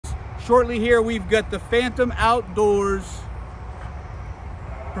shortly here, we've got the Phantom Outdoors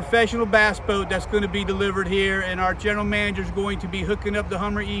professional bass boat that's going to be delivered here, and our general manager is going to be hooking up the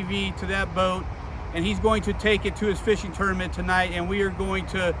Hummer EV to that boat, and he's going to take it to his fishing tournament tonight, and we are going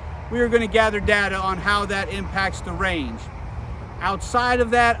to gather data on how that impacts the range. Outside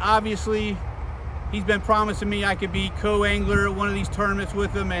of that, obviously, he's been promising me I could be co-angler at one of these tournaments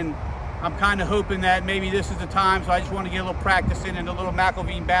with him, and I'm kind of hoping that maybe this is the time, so I just want to get a little practice in the little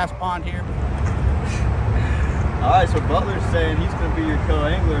McElveen bass pond here. All right, so Butler's saying he's going to be your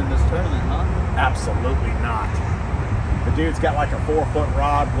co-angler in this tournament, huh? Absolutely not. The dude's got like a 4-foot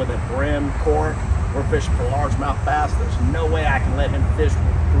rod with a brim cork. We're fishing for largemouth bass. There's no way I can let him fish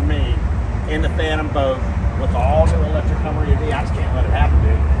for me in the Phantom boat with the all-new electric Hummer EV. I just can't let it happen,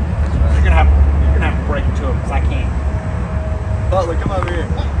 dude. You're gonna have to break it to him because I can't. Butler, come over here.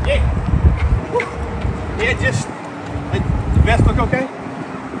 Yeah. Yeah, just the vest look okay?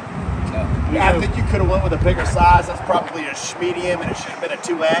 Yeah, I think you could have went with a bigger size. That's probably a medium, and it should have been a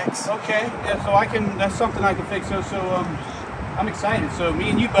 2X. Okay, yeah, so that's something I can fix. So I'm excited. So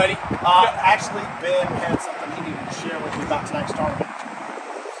me and you, buddy. Actually, Ben had something he needed to share with you about tonight's tournament.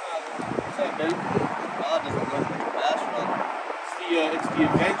 What's that, Ben? Oh, it doesn't look like a bass rod. It's the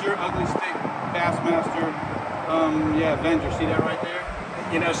Avenger Ugly Stick Bassmaster. Yeah, Avenger. See that right there?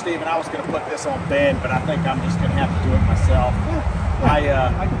 You know, Steven, I was going to put this on Ben, but I think I'm just going to have to do it myself.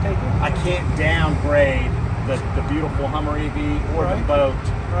 I can take it. I can't downgrade the beautiful Hummer EV or the boat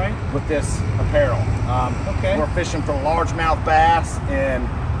with this apparel. Okay. We're fishing for largemouth bass, and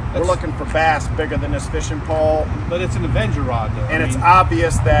we're looking for bass bigger than this fishing pole. But it's an Avenger rod, though. And it's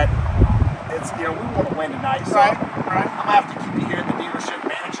obvious that it's, you know, we want to win tonight. So I'm going to have to keep you here at the dealership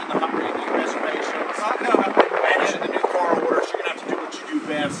managing the Hummer EV reservations. Managing the new car orders. You're going to have to do what you do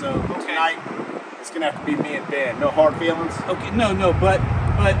best. So tonight, it's going to have to be me and Ben. No hard feelings? Okay, no, but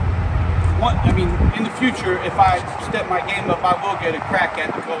I mean, in the future, if I step my game up, I will get a crack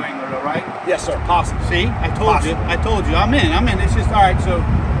at the co-angler, though, right? Yes, sir. Possible. See, I told you. I'm in. It's just, all right, so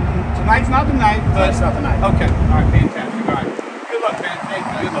tonight's not the night, but... Tonight's not the night. Okay, all right, fantastic. All right. Good luck, man. Thank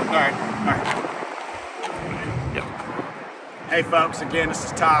you. Good luck. All right. Hey, folks, again, this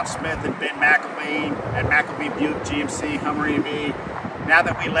is Todd Smith and Ben McElveen at McElveen Buick GMC Hummer EV. Now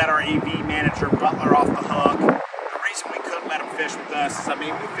that we let our EV manager Butler off the hook, the reason we couldn't let him fish with us is, I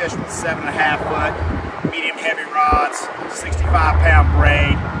mean, we fish with 7.5-foot medium heavy rods, 65-pound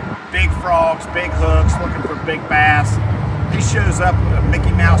braid, big frogs, big hooks, looking for big bass. He shows up with a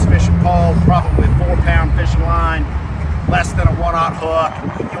Mickey Mouse fishing pole, probably a 4-pound fishing line, less than a 1/0 hook.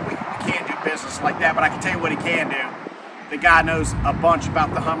 You know, we can't do business like that, but I can tell you what he can do. The guy knows a bunch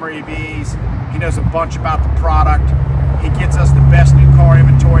about the Hummer EVs. He knows a bunch about the product. He gets us the best new car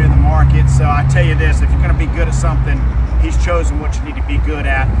inventory in the market. So I tell you this, if you're going to be good at something, he's chosen what you need to be good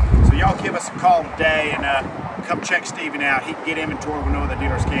at. So y'all give us a call today and come check Steven out. He can get inventory when no other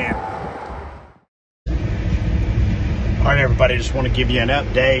dealers can. All right, everybody, just want to give you an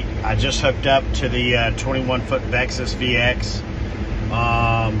update. I just hooked up to the 21-foot Vexus VX,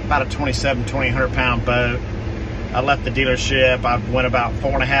 about a 2,800-pound boat. I left the dealership. I went about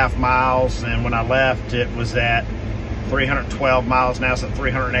 4.5 miles, and when I left, it was at 312 miles. Now it's at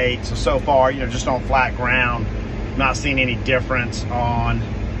 308. So far, you know, just on flat ground, not seeing any difference on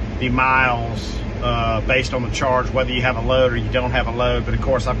the miles based on the charge, whether you have a load or you don't have a load. But of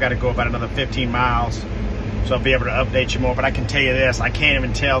course, I've got to go about another 15 miles, so I'll be able to update you more. But I can tell you this, I can't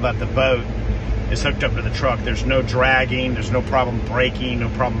even tell that the boat is hooked up to the truck. There's no dragging, there's no problem braking, no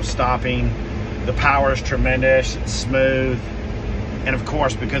problem stopping. The power is tremendous, it's smooth. And of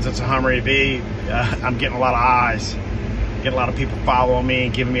course, because it's a Hummer EV, I'm getting a lot of eyes. Getting a lot of people following me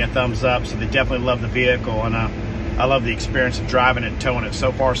and giving me a thumbs up, so they definitely love the vehicle. And I love the experience of driving it and towing it.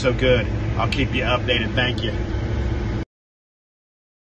 So far, so good. I'll keep you updated. Thank you.